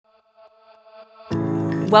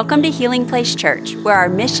Welcome to Healing Place Church, where our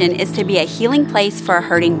mission is to be a healing place for a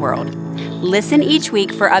hurting world. Listen each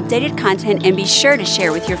week for updated content and be sure to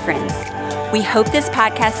share with your friends. We hope this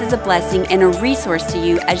podcast is a blessing and a resource to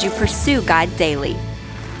you as you pursue God daily.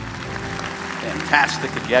 Fantastic.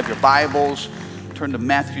 If you have your Bibles, turn to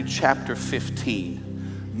Matthew chapter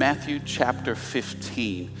 15. Matthew chapter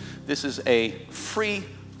 15. This is a free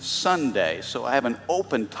Sunday, so I have an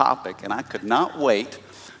open topic, and I could not wait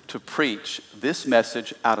to preach this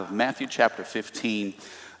message out of Matthew chapter 15.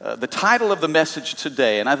 The title of the message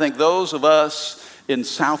today, and I think those of us in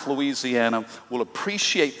South Louisiana will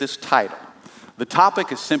appreciate this title. The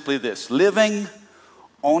topic is simply this: living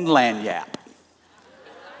on Lagniappe.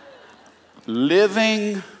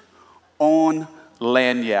 Living on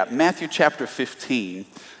Lagniappe. Matthew chapter 15.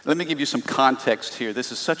 Let me give you some context here.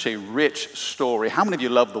 This is such a rich story. How many of you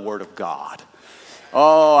love the Word of God?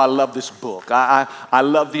 Oh, I love this book. I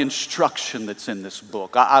love the instruction that's in this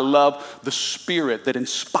book. I love the spirit that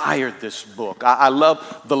inspired this book. I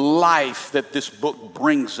love the life that this book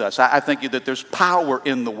brings us. I think that there's power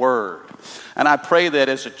in the Word. And I pray that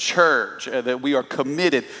as a church that we are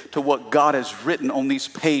committed to what God has written on these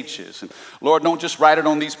pages. And Lord, don't just write it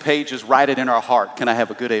on these pages, write it in our heart. Can I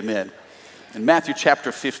have a good amen? In Matthew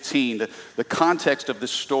chapter 15, the context of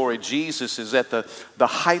this story, Jesus is at the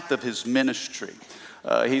height of his ministry.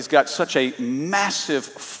 He's got such a massive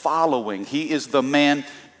following. He is the man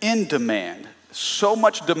in demand. So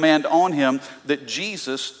much demand on him that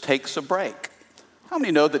Jesus takes a break. How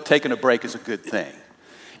many know that taking a break is a good thing?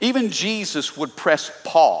 Even Jesus would press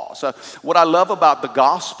pause. What I love about the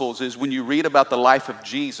Gospels is when you read about the life of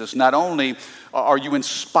Jesus, not only are you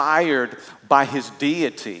inspired by his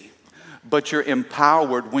deity, but you're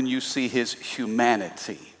empowered when you see his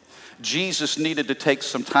humanity. Jesus needed to take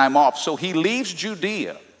some time off, so he leaves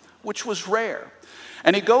Judea, which was rare,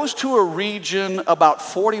 and he goes to a region about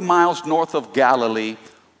 40 miles north of Galilee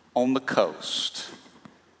on the coast.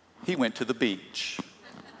 He went to the beach.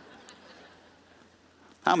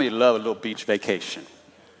 How many love a little beach vacation?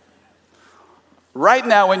 Right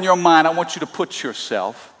now in your mind, I want you to put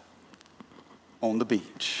yourself on the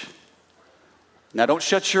beach. Now, don't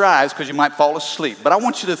shut your eyes because you might fall asleep. But I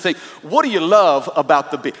want you to think, what do you love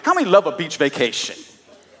about the beach? How many love a beach vacation?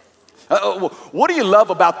 What do you love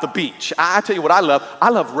about the beach? I tell you what I love. I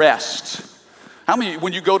love rest. How many,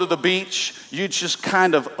 when you go to the beach, you just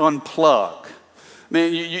kind of unplug?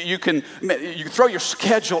 Man, you can throw your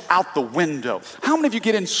schedule out the window. How many of you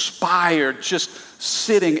get inspired just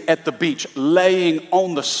sitting at the beach, laying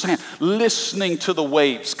on the sand, listening to the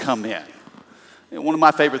waves come in? One of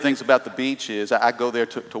my favorite things about the beach is I go there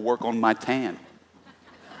to work on my tan.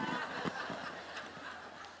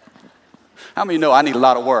 How many know I need a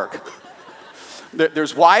lot of work?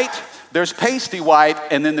 There's white, there's pasty white,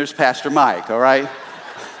 and then there's Pastor Mike, all right?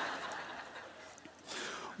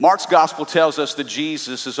 Mark's gospel tells us that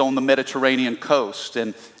Jesus is on the Mediterranean coast,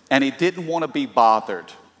 and he didn't want to be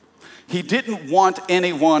bothered. He didn't want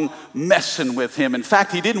anyone messing with him. In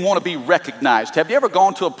fact, he didn't want to be recognized. Have you ever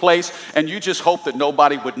gone to a place and you just hope that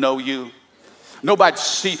nobody would know you? Nobody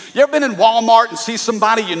see. You ever been in Walmart and see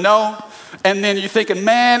somebody you know? And then you're thinking,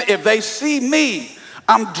 man, if they see me,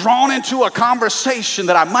 I'm drawn into a conversation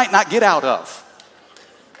that I might not get out of.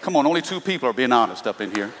 Come on, only two people are being honest up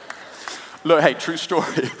in here. Look, hey, true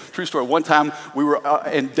story. One time we were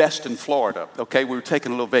in Destin, Florida, okay? We were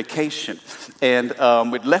taking a little vacation, and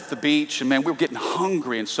we'd left the beach, and, man, we were getting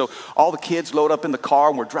hungry, and so all the kids load up in the car,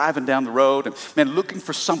 and we're driving down the road, and, man, looking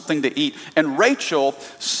for something to eat, and Rachel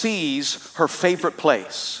sees her favorite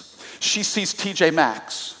place. She sees TJ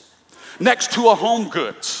Maxx, next to a Home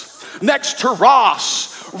Goods, next to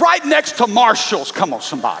Ross, right next to Marshall's. Come on,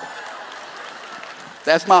 somebody.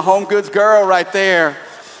 That's my Home Goods girl right there.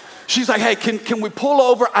 She's like, hey, can we pull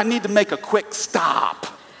over? I need to make a quick stop.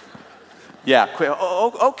 Yeah, quick.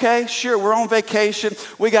 Oh, okay, sure, we're on vacation.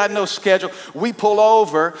 We got no schedule. We pull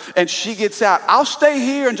over, and she gets out. I'll stay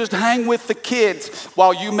here and just hang with the kids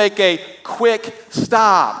while you make a quick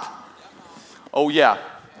stop. Oh, yeah,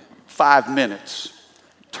 5 minutes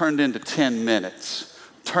turned into 10 minutes,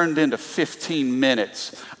 turned into 15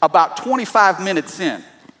 minutes. About 25 minutes in,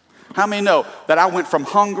 how many know that I went from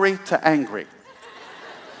hungry to angry?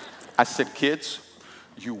 I said, kids,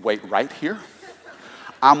 you wait right here.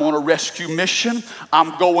 I'm on a rescue mission.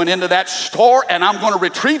 I'm going into that store, and I'm going to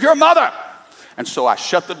retrieve your mother. And so I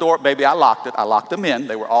shut the door. Baby, I locked it. I locked them in.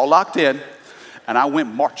 They were all locked in. And I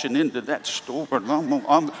went marching into that store. And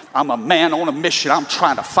I'm a man on a mission. I'm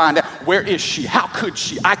trying to find out, where is she? How could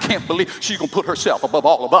she? I can't believe she's going to put herself above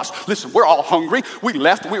all of us. Listen, we're all hungry. We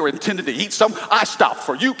left. We were intended to eat something. I stopped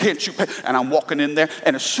for you. Can't you pay? And I'm walking in there.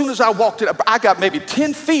 And as soon as I walked in, I got maybe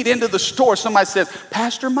 10 feet into the store. Somebody says,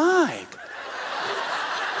 Pastor Mike.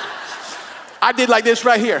 I did like this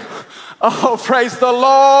right here. Oh, praise the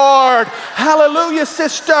Lord. Hallelujah,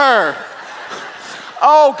 sister.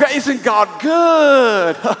 Oh, isn't God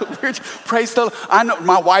good? Praise the Lord. I know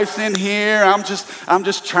my wife's in here. I'm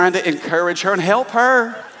just trying to encourage her and help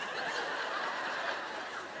her.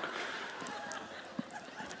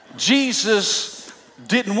 Jesus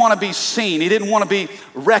didn't want to be seen. He didn't want to be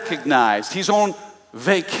recognized. He's on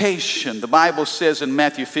vacation. The Bible says in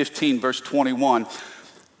Matthew 15, verse 21,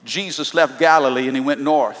 Jesus left Galilee and he went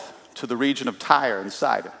north to the region of Tyre and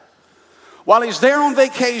Sidon. While he's there on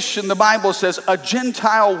vacation, the Bible says a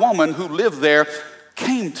Gentile woman who lived there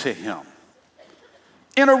came to him,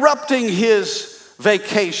 interrupting his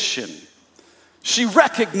vacation. She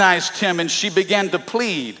recognized him and she began to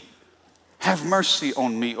plead, "Have mercy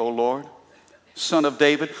on me, O Lord, Son of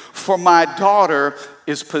David, for my daughter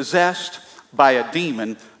is possessed by a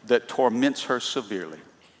demon that torments her severely."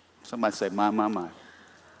 Somebody say, my.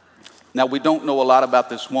 Now, we don't know a lot about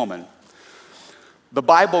this woman. The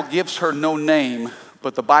Bible gives her no name,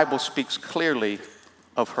 but the Bible speaks clearly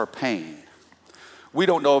of her pain. We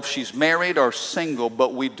don't know if she's married or single,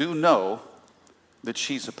 but we do know that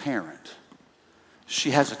she's a parent.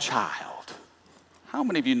 She has a child. How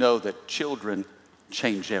many of you know that children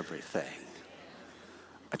change everything?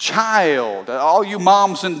 A child, all you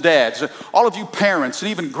moms and dads, all of you parents,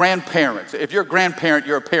 and even grandparents. If you're a grandparent,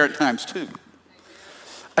 you're a parent times two.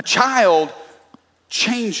 A child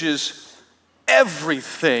changes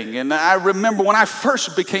everything. And I remember when I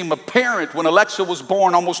first became a parent, when Alexa was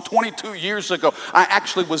born almost 22 years ago, I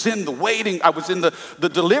actually was in the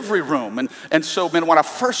delivery room. And so, man, when I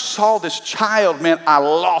first saw this child, man, I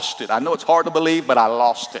lost it. I know it's hard to believe, but I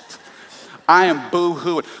lost it. I am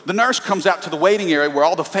boo-hooing. The nurse comes out to the waiting area where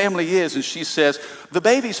all the family is, and she says, "The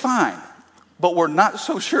baby's fine, but we're not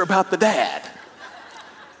so sure about the dad."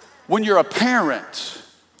 When you're a parent,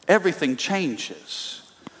 everything changes.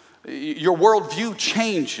 Your worldview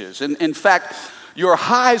changes. And in fact, your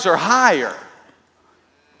highs are higher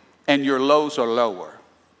and your lows are lower.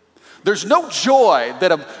 There's no joy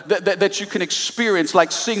that you can experience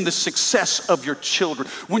like seeing the success of your children.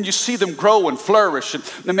 When you see them grow and flourish, and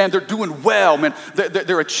man, they're doing well, man,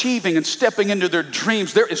 they're achieving and stepping into their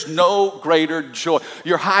dreams. There is no greater joy.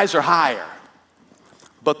 Your highs are higher,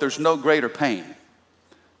 but there's no greater pain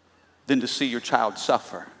than to see your child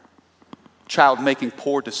suffer. Child making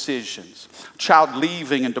poor decisions, child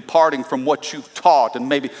leaving and departing from what you've taught and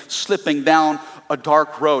maybe slipping down a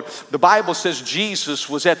dark road. The Bible says Jesus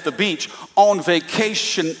was at the beach on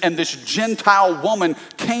vacation and this Gentile woman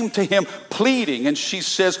came to him pleading, and she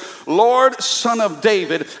says, "Lord, Son of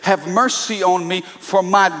David, have mercy on me, for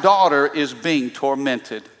my daughter is being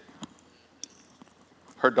tormented."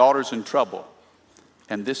 Her daughter's in trouble,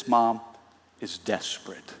 and this mom is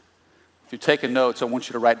desperate. If you're taking notes, I want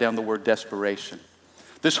you to write down the word desperation.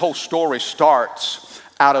 This whole story starts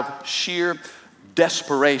out of sheer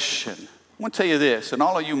desperation. I want to tell you this, and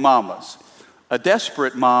all of you mamas, a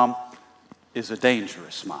desperate mom is a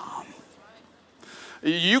dangerous mom.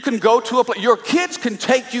 You can go to a place, your kids can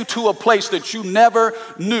take you to a place that you never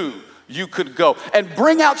knew you could go and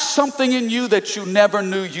bring out something in you that you never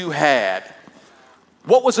knew you had.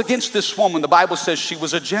 What was against this woman? The Bible says she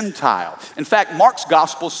was a Gentile. In fact, Mark's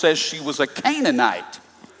gospel says she was a Canaanite.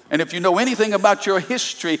 And if you know anything about your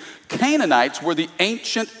history, Canaanites were the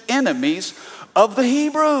ancient enemies of the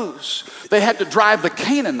Hebrews. They had to drive the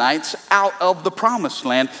Canaanites out of the promised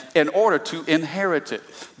land in order to inherit it.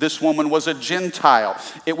 This woman was a Gentile.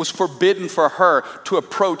 It was forbidden for her to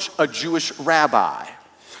approach a Jewish rabbi.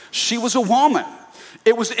 She was a woman.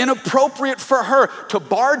 It was inappropriate for her to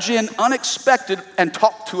barge in unexpected and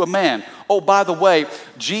talk to a man. Oh, by the way,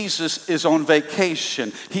 Jesus is on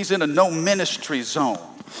vacation. He's in a no ministry zone.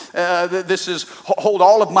 This is hold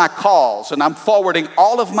all of my calls, and I'm forwarding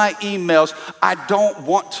all of my emails. I don't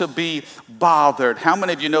want to be bothered. How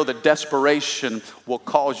many of you know that desperation will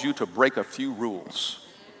cause you to break a few rules?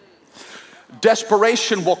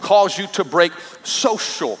 Desperation will cause you to break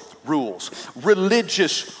social rules,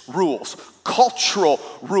 religious rules, cultural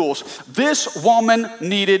rules. This woman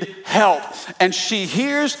needed help, and she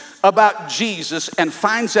hears about Jesus and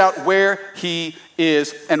finds out where he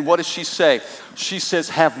is. And what does she say? She says,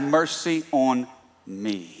 "Have mercy on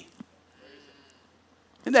me."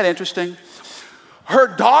 Isn't that interesting?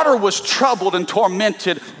 Her daughter was troubled and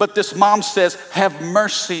tormented, but this mom says, have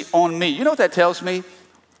mercy on me. You know what that tells me?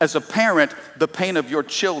 As a parent, the pain of your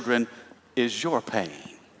children is your pain.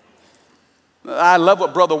 I love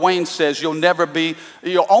what Brother Wayne says, you'll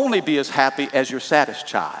only be as happy as your saddest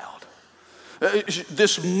child.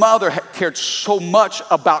 This mother cared so much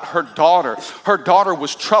about her daughter. Her daughter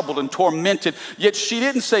was troubled and tormented, yet she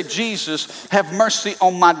didn't say, Jesus, have mercy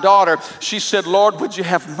on my daughter. She said, Lord, would you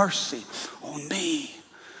have mercy on me?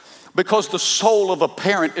 Because the soul of a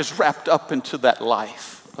parent is wrapped up into that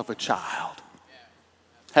life of a child.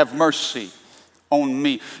 Have mercy on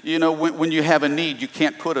me. You know, when you have a need, you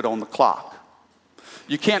can't put it on the clock.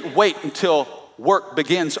 You can't wait until work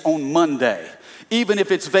begins on Monday. Even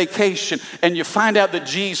if it's vacation and you find out that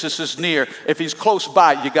Jesus is near, if he's close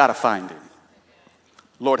by, you got to find him.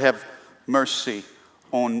 Lord, have mercy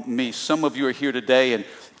on me. Some of you are here today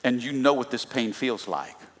and you know what this pain feels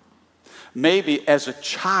like. Maybe as a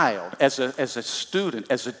child, as a student,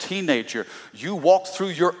 as a teenager, you walked through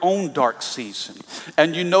your own dark season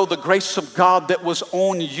and you know the grace of God that was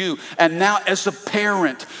on you. And now as a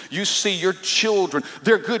parent, you see your children,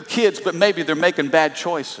 they're good kids, but maybe they're making bad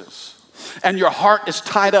choices. And your heart is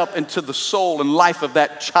tied up into the soul and life of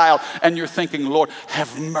that child. And you're thinking, Lord,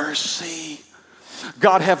 have mercy.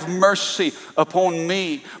 God, have mercy upon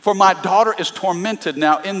me. For my daughter is tormented.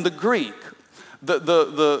 Now, in the Greek,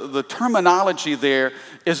 the terminology there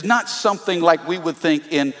is not something like we would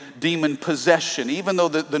think in demon possession, even though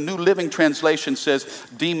the New Living Translation says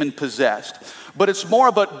demon possessed. But it's more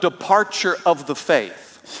of a departure of the faith.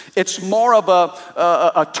 It's more of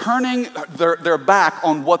a turning their back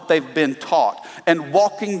on what they've been taught and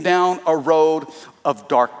walking down a road of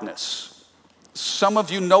darkness. Some of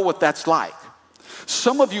you know what that's like.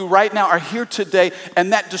 Some of you right now are here today,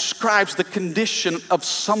 and that describes the condition of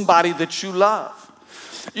somebody that you love.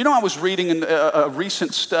 You know, I was reading a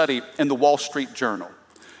recent study in the Wall Street Journal.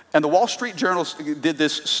 And the Wall Street Journal did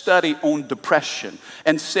this study on depression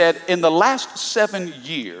and said in the last 7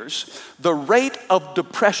 years, the rate of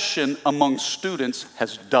depression among students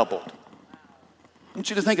has doubled. I want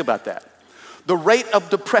you to think about that. The rate of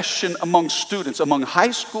depression among students, among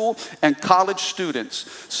high school and college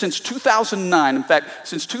students, since 2009, in fact,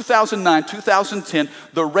 since 2009, 2010,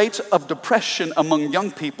 the rates of depression among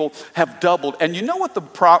young people have doubled. And you know what the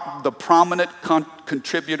prominent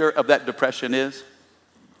contributor of that depression is?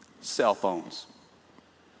 Cell phones.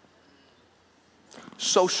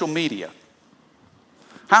 Social media.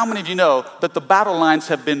 How many of you know that the battle lines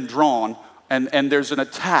have been drawn and there's an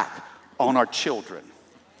attack on our children?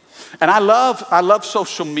 And I love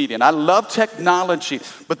social media and I love technology,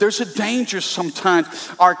 but there's a danger sometimes.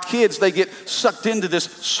 Our kids, they get sucked into this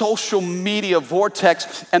social media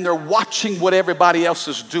vortex and they're watching what everybody else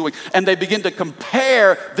is doing and they begin to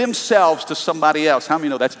compare themselves to somebody else. How many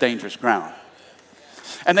know that's dangerous ground?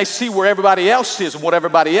 And they see where everybody else is and what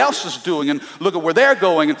everybody else is doing and look at where they're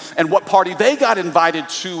going and what party they got invited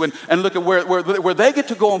to and look at where they get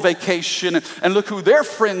to go on vacation and look who their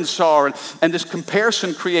friends are. And this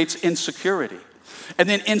comparison creates insecurity. And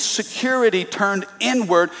then insecurity turned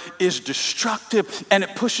inward is destructive and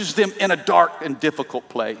it pushes them in a dark and difficult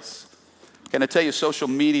place. Can I tell you, social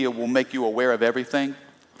media will make you aware of everything,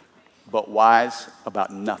 but wise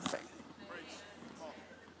about nothing.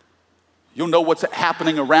 You'll know what's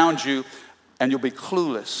happening around you, and you'll be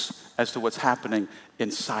clueless as to what's happening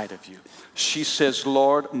inside of you. She says,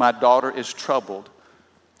 Lord, my daughter is troubled.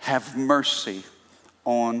 Have mercy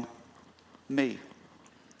on me.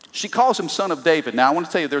 She calls him Son of David. Now, I want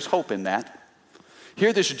to tell you, there's hope in that.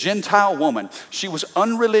 Here, this Gentile woman, she was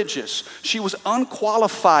unreligious. She was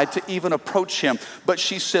unqualified to even approach him. But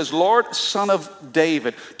she says, Lord, Son of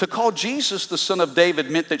David. To call Jesus the Son of David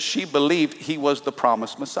meant that she believed he was the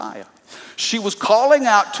promised Messiah. She was calling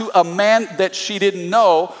out to a man that she didn't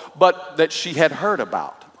know, but that she had heard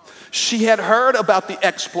about. She had heard about the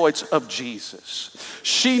exploits of Jesus.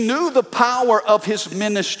 She knew the power of his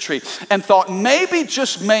ministry and thought maybe,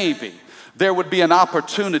 just maybe, there would be an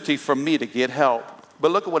opportunity for me to get help.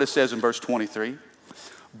 But look at what it says in verse 23.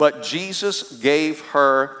 But Jesus gave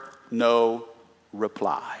her no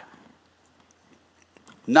reply.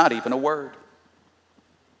 Not even a word.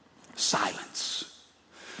 Silence.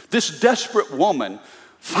 This desperate woman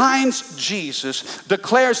finds Jesus,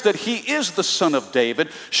 declares that he is the Son of David.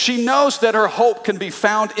 She knows that her hope can be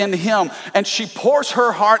found in him, and she pours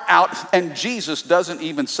her heart out, and Jesus doesn't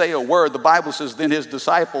even say a word. The Bible says, then his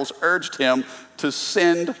disciples urged him to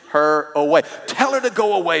send her away. Tell her to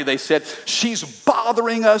go away, they said. She's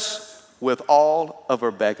bothering us with all of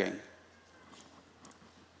her begging.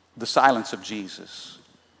 The silence of Jesus.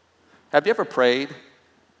 Have you ever prayed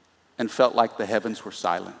and felt like the heavens were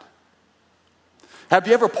silent? Have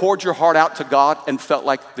you ever poured your heart out to God and felt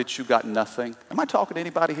like that you got nothing? Am I talking to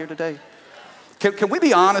anybody here today? Can we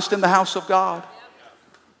be honest in the house of God?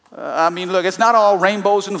 Look, it's not all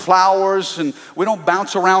rainbows and flowers, and we don't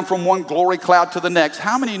bounce around from one glory cloud to the next.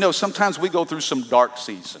 How many of you know sometimes we go through some dark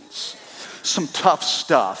seasons, some tough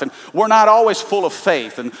stuff, and we're not always full of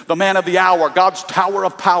faith, and the man of the hour, God's tower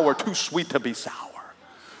of power, too sweet to be sour.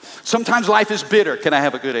 Sometimes life is bitter. Can I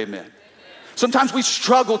have a good amen? Sometimes we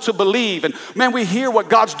struggle to believe, and man, we hear what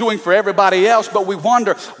God's doing for everybody else, but we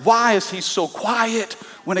wonder, why is he so quiet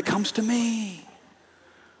when it comes to me?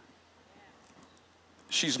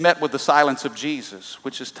 She's met with the silence of Jesus,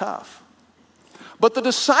 which is tough. But the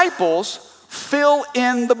disciples fill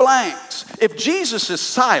in the blanks. If Jesus is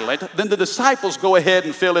silent, then the disciples go ahead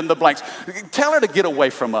and fill in the blanks. Tell her to get away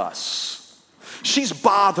from us. She's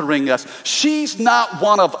bothering us. She's not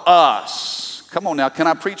one of us. Come on now, can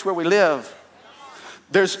I preach where we live?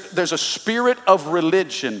 There's a spirit of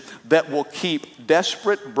religion that will keep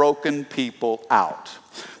desperate, broken people out.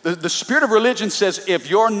 The spirit of religion says, if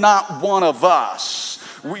you're not one of us,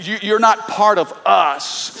 you're not part of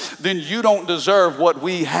us, then you don't deserve what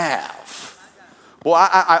we have. Well,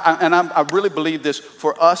 I really believe this.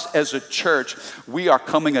 For us as a church, we are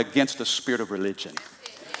coming against the spirit of religion.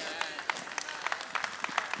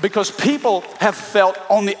 Because people have felt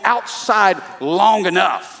on the outside long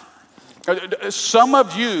enough. Some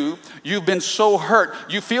of you've been so hurt,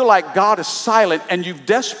 you feel like God is silent, and you've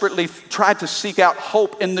desperately tried to seek out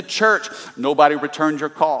hope in the church. Nobody returned your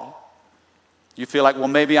call. You feel like, well,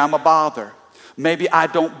 maybe I'm a bother. Maybe I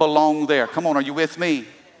don't belong there. Come on, are you with me?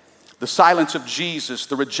 The silence of Jesus,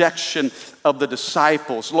 the rejection of the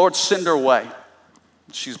disciples. Lord, send her away.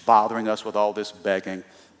 She's bothering us with all this begging.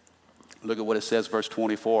 Look at what it says, verse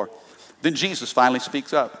 24. Then Jesus finally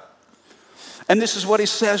speaks up. And this is what he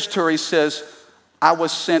says to her. He says, I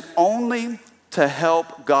was sent only to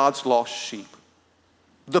help God's lost sheep,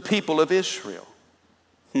 the people of Israel.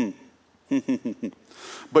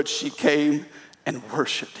 But she came and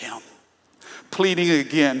worshiped him, pleading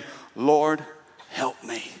again, Lord, help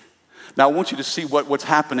me. Now, I want you to see what's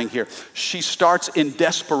happening here. She starts in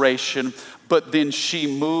desperation, but then she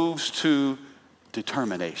moves to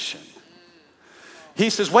determination. He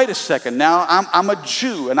says, wait a second, now I'm a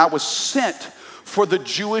Jew, and I was sent for the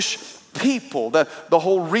Jewish people. The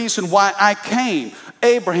whole reason why I came,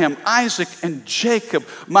 Abraham, Isaac, and Jacob.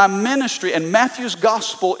 My ministry, and Matthew's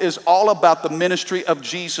gospel is all about the ministry of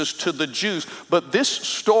Jesus to the Jews. But this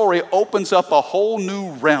story opens up a whole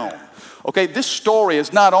new realm. Okay, this story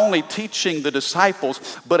is not only teaching the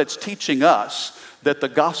disciples, but it's teaching us that the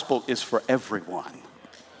gospel is for everyone.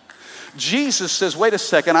 Jesus says, wait a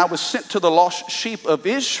second, I was sent to the lost sheep of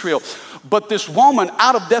Israel. But this woman,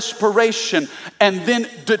 out of desperation and then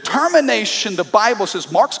determination, the Bible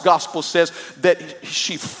says, Mark's gospel says that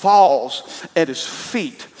she falls at his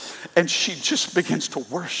feet and she just begins to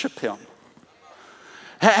worship him.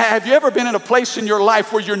 Have you ever been in a place in your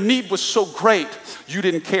life where your need was so great, you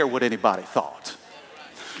didn't care what anybody thought?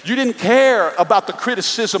 You didn't care about the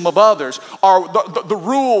criticism of others or the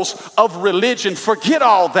rules of religion. Forget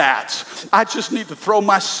all that. I just need to throw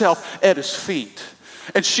myself at his feet.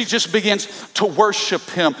 And she just begins to worship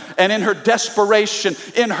him. And in her desperation,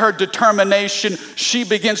 in her determination, she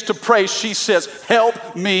begins to pray. She says,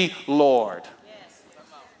 help me, Lord.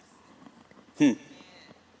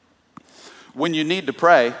 When you need to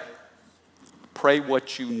pray, pray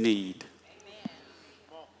what you need.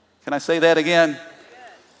 Can I say that again?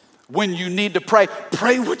 When you need to pray,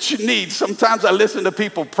 pray what you need. Sometimes I listen to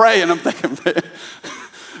people pray and I'm thinking, man,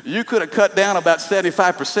 you could have cut down about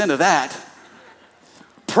 75% of that.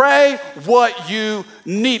 Pray what you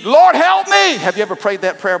need. Lord, help me. Have you ever prayed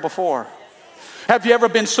that prayer before? Have you ever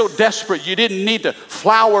been so desperate you didn't need to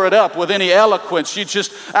flower it up with any eloquence? You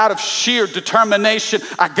just, out of sheer determination,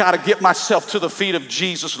 I got to get myself to the feet of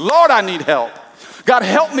Jesus. Lord, I need help. God,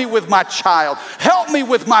 help me with my child. Help me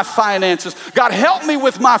with my finances. God, help me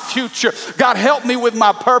with my future. God, help me with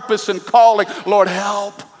my purpose and calling. Lord,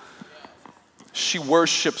 help. She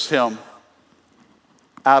worships him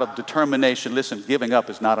out of determination. Listen, giving up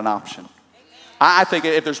is not an option. I think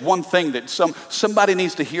if there's one thing that somebody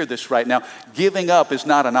needs to hear this right now, giving up is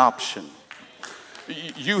not an option.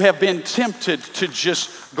 You have been tempted to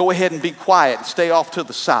just go ahead and be quiet and stay off to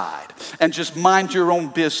the side and just mind your own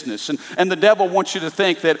business. And the devil wants you to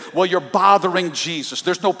think that, well, you're bothering Jesus.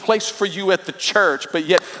 There's no place for you at the church. But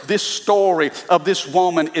yet this story of this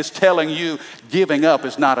woman is telling you giving up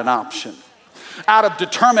is not an option. Out of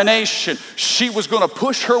determination, she was going to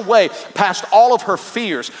push her way past all of her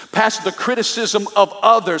fears, past the criticism of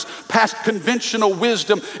others, past conventional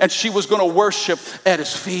wisdom, and she was going to worship at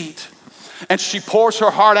his feet. And she pours her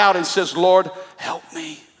heart out and says, Lord, help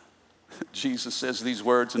me. Jesus says these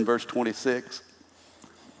words in verse 26.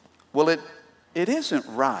 Well, it isn't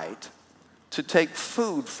right to take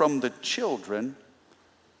food from the children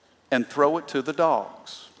and throw it to the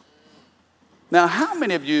dogs. Now, how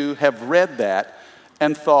many of you have read that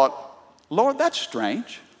and thought, Lord, that's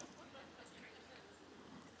strange?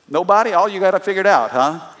 Nobody? All you got it figured out,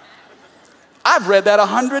 huh? I've read that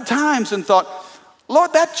 100 times and thought,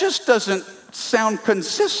 Lord, that just doesn't sound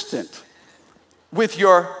consistent with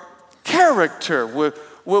your character, with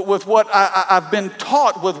what I've been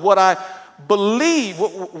taught, with what I believe.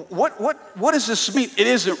 What does this mean? It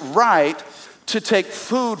isn't right to take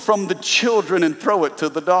food from the children and throw it to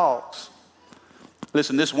the dogs.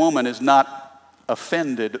 Listen, this woman is not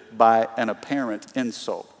offended by an apparent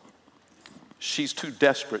insult. She's too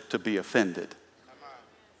desperate to be offended.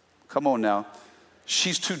 Come on now.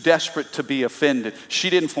 She's too desperate to be offended. She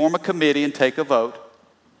didn't form a committee and take a vote.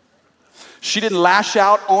 She didn't lash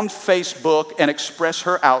out on Facebook and express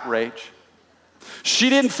her outrage. She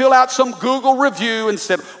didn't fill out some Google review and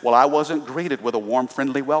said, well, I wasn't greeted with a warm,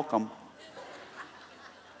 friendly welcome.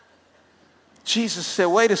 Jesus said,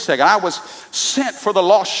 wait a second, I was sent for the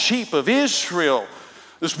lost sheep of Israel.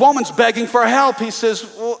 This woman's begging for help. He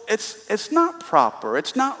says, well, it's not proper.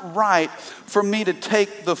 It's not right for me to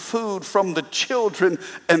take the food from the children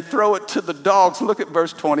and throw it to the dogs. Look at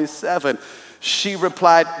verse 27. She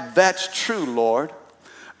replied, that's true, Lord,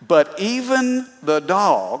 but even the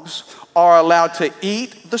dogs are allowed to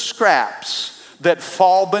eat the scraps that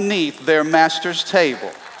fall beneath their master's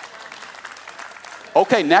table.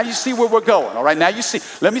 Okay, now you see where we're going, all right? Now you see.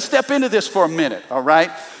 Let me step into this for a minute, all right?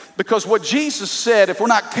 Because what Jesus said, if we're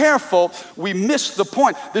not careful, we miss the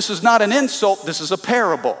point. This is not an insult, this is a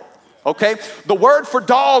parable, okay? The word for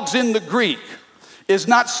dogs in the Greek is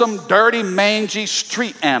not some dirty, mangy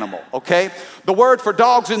street animal, okay? The word for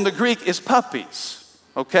dogs in the Greek is puppies,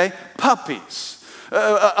 okay? Puppies.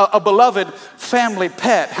 A beloved family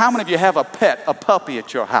pet. How many of you have a pet, a puppy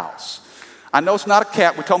at your house? I know it's not a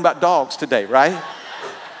cat, we're talking about dogs today, right?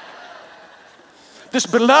 This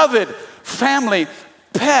beloved family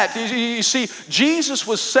pet. You see, Jesus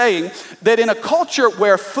was saying that in a culture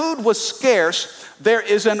where food was scarce, there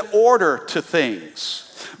is an order to things.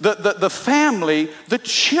 The family, the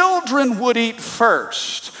children would eat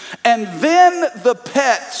first, and then the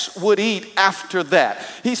pets would eat after that.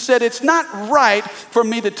 He said, it's not right for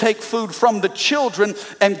me to take food from the children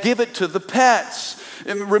and give it to the pets.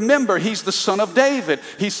 And remember, he's the son of David.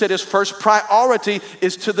 He said his first priority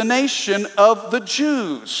is to the nation of the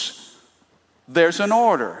Jews. There's an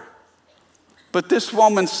order. But this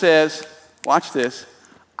woman says, watch this,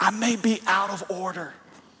 I may be out of order.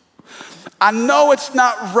 I know it's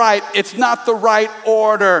not right. It's not the right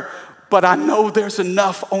order, but I know there's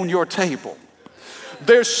enough on your table.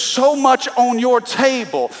 There's so much on your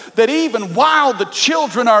table that even while the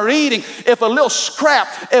children are eating, if a little scrap,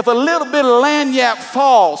 if a little bit of lanyard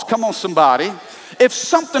falls, come on somebody, if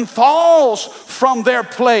something falls from their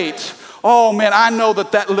plate, oh man, I know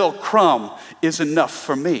that little crumb is enough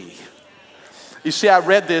for me. You see, I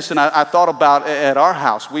read this and I thought about at our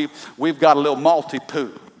house, we've got a little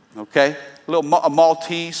Maltipoo, okay? A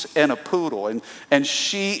Maltese and a poodle, and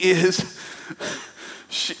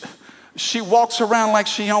she walks around like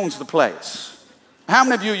she owns the place. How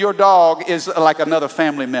many of you, your dog is like another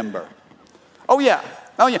family member? Oh yeah.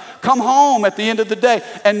 Come home at the end of the day,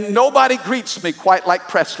 and nobody greets me quite like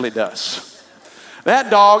Presley does. That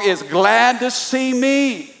dog is glad to see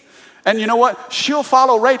me. And you know what? She'll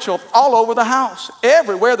follow Rachel all over the house.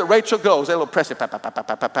 Everywhere that Rachel goes, that little Presley,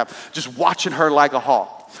 just watching her like a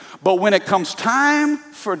hawk. But when it comes time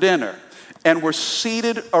for dinner, and we're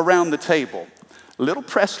seated around the table, little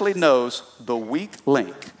Presley knows the weak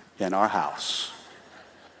link in our house.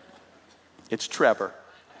 It's Trevor.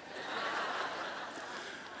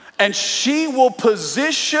 And she will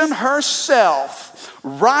position herself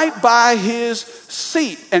right by his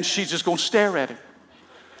seat, and she's just going to stare at him.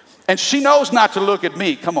 And she knows not to look at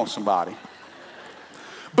me. Come on, somebody.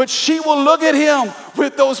 But she will look at him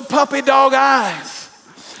with those puppy dog eyes.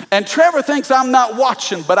 And Trevor thinks I'm not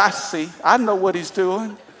watching, but I see. I know what he's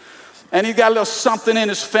doing. And he's got a little something in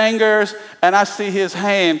his fingers, and I see his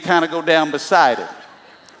hand kind of go down beside it.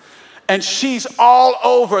 And she's all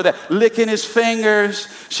over that, licking his fingers.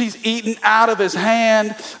 She's eating out of his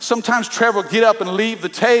hand. Sometimes Trevor will get up and leave the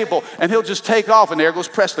table, and he'll just take off, and there goes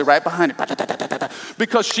Presley right behind him.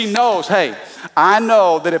 Because she knows, hey, I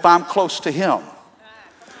know that if I'm close to him,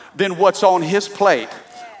 then what's on his plate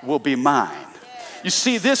will be mine. You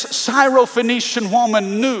see, this Syrophoenician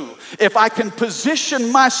woman knew, if I can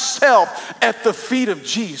position myself at the feet of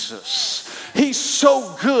Jesus, he's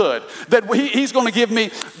so good that he's going to give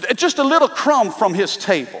me just a little crumb from his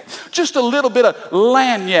table, just a little bit of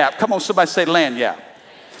lagniappe. Come on, somebody say lagniappe.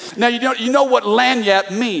 Now, you know what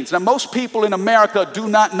lagniappe means. Now, most people in America do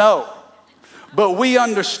not know, but we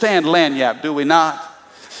understand lagniappe, do we not?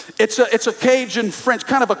 It's a Cajun French,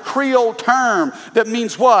 kind of a Creole term that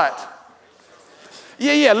means what?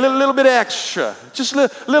 Yeah, a little bit extra. Just a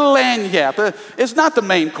little lagniappe. It's not the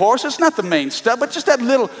main course. It's not the main stuff, but just that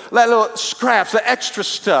little scraps, the extra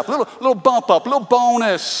stuff, little bump up, little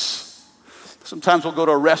bonus. Sometimes we'll go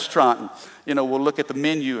to a restaurant and, we'll look at the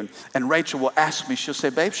menu and Rachel will ask me, she'll say,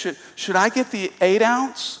 babe, should I get the 8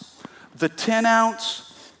 ounce, the 10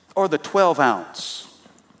 ounce, or the 12 ounce?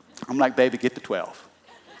 I'm like, baby, get the 12.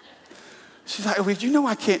 She's like, well, you know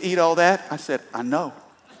I can't eat all that. I said, I know.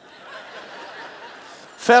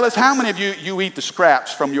 Fellas, how many of you eat the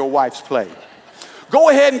scraps from your wife's plate? Go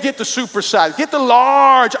ahead and get the super size. Get the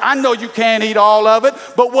large. I know you can't eat all of it,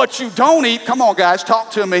 but what you don't eat, come on, guys,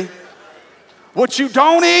 talk to me. What you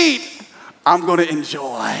don't eat, I'm going to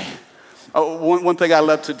enjoy. One thing I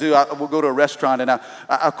love to do, we'll go to a restaurant, and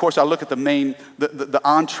of course, I look at the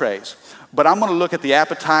entrees. But I'm going to look at the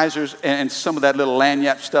appetizers and some of that little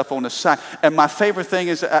lagniappe stuff on the side. And my favorite thing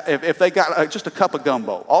is if they got just a cup of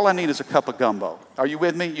gumbo. All I need is a cup of gumbo. Are you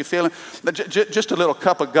with me? You feeling? Just a little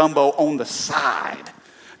cup of gumbo on the side.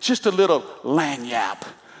 Just a little lagniappe.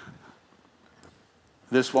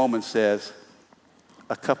 This woman says,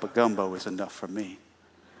 a cup of gumbo is enough for me.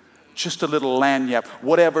 Just a little lagniappe,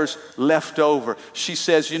 whatever's left over. She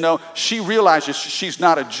says, she realizes she's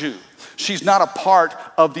not a Jew. She's not a part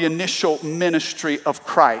of the initial ministry of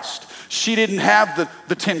Christ. She didn't have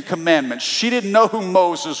the 10 Commandments. She didn't know who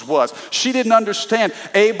Moses was. She didn't understand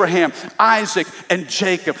Abraham, Isaac, and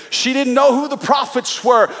Jacob. She didn't know who the prophets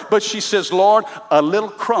were. But she says, Lord, a little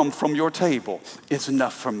crumb from your table is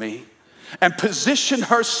enough for me. And position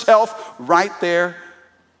herself right there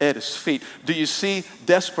at his feet. Do you see?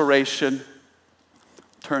 Desperation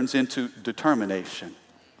turns into determination.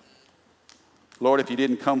 Lord, if you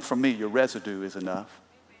didn't come from me, your residue is enough.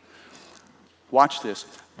 Watch this.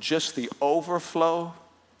 Just the overflow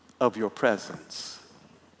of your presence,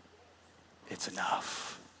 it's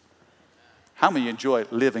enough. How many enjoy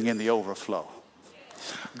living in the overflow?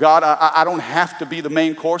 God, I don't have to be the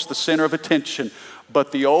main course, the center of attention,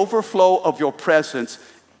 but the overflow of your presence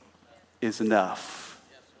is enough.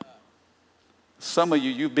 Some of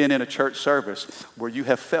you've been in a church service where you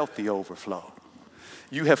have felt the overflow.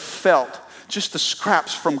 You have felt just the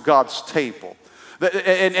scraps from God's table.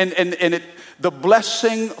 And the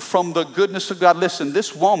blessing from the goodness of God. Listen,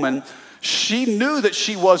 this woman, she knew that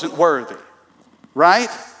she wasn't worthy, right?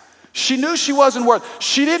 She knew she wasn't worthy.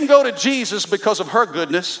 She didn't go to Jesus because of her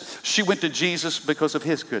goodness. She went to Jesus because of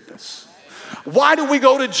his goodness. Why do we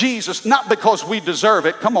go to Jesus? Not because we deserve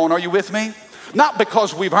it. Come on, are you with me? Not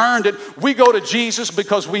because we've earned it. We go to Jesus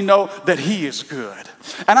because we know that he is good.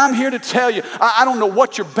 And I'm here to tell you, I don't know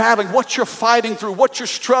what you're battling, what you're fighting through, what your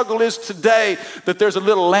struggle is today, that there's a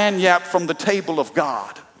little lagniappe from the table of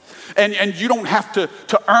God. And you don't have to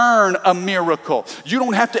earn a miracle. You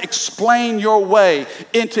don't have to explain your way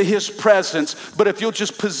into his presence. But if you'll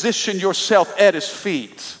just position yourself at his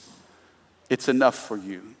feet, it's enough for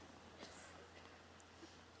you.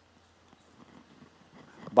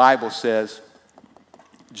 The Bible says,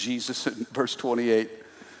 Jesus in verse 28,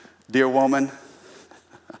 dear woman,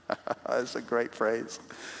 that's a great phrase.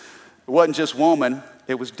 It wasn't just woman,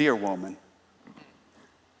 it was dear woman.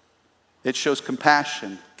 It shows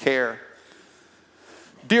compassion, care.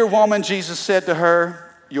 Dear woman, Jesus said to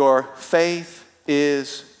her, your faith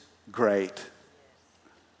is great.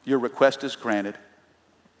 Your request is granted.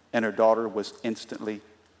 And her daughter was instantly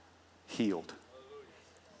healed.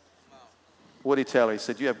 What did he tell her? He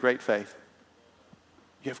said, you have great faith.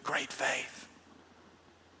 You have great faith.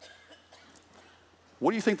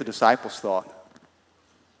 What do you think the disciples thought?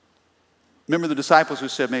 Remember the disciples who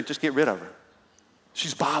said, man, just get rid of her.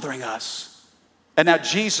 She's bothering us. And now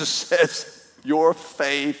Jesus says, your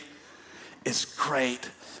faith is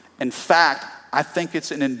great. In fact, I think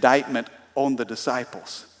it's an indictment on the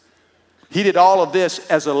disciples. He did all of this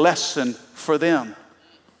as a lesson for them.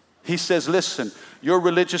 He says, listen, your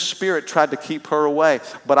religious spirit tried to keep her away,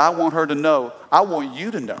 but I want her to know, I want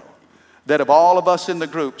you to know that of all of us in the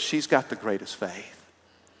group, she's got the greatest faith.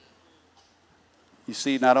 You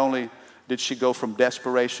see, not only did she go from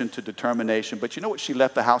desperation to determination, but you know what she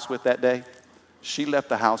left the house with that day? She left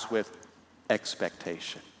the house with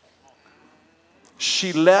expectation.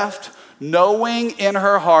 She left knowing in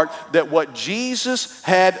her heart that what Jesus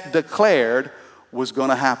had declared was going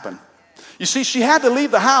to happen. You see, she had to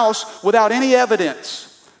leave the house without any evidence.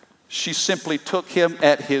 She simply took him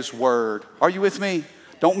at his word. Are you with me?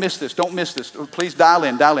 Don't miss this. Don't miss this. Please dial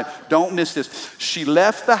in. Don't miss this. She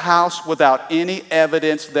left the house without any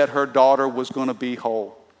evidence that her daughter was going to be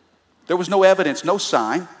whole. There was no evidence, no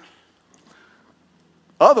sign.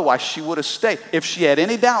 Otherwise, she would have stayed. If she had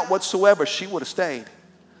any doubt whatsoever, she would have stayed.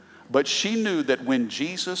 But she knew that when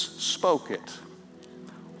Jesus spoke it,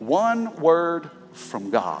 one word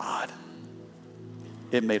from God,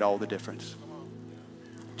 it made all the difference.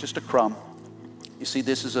 Just a crumb. You see,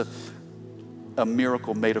 this is a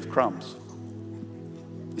miracle made of crumbs.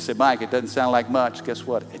 You say, Mike, it doesn't sound like much. Guess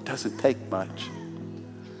what? It doesn't take much.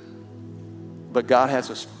 But God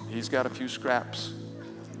He's got a few scraps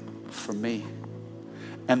for me.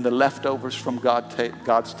 And the leftovers from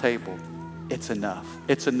God's table, it's enough.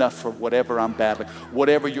 It's enough for whatever I'm battling.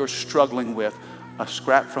 Whatever you're struggling with, a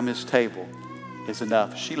scrap from his table is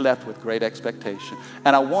enough. She left with great expectation.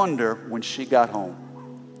 And I wonder when she got home,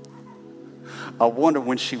 I wonder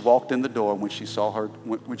when she walked in the door, when she saw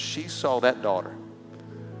that daughter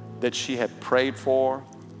that she had prayed for,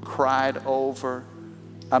 cried over,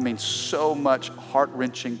 so much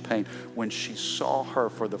heart-wrenching pain. When she saw her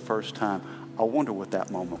for the first time, I wonder what that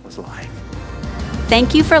moment was like.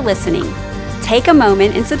 Thank you for listening. Take a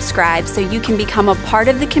moment and subscribe so you can become a part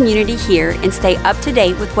of the community here and stay up to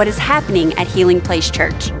date with what is happening at Healing Place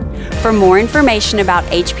Church. For more information about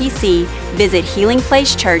HPC, visit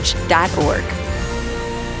healingplacechurch.org.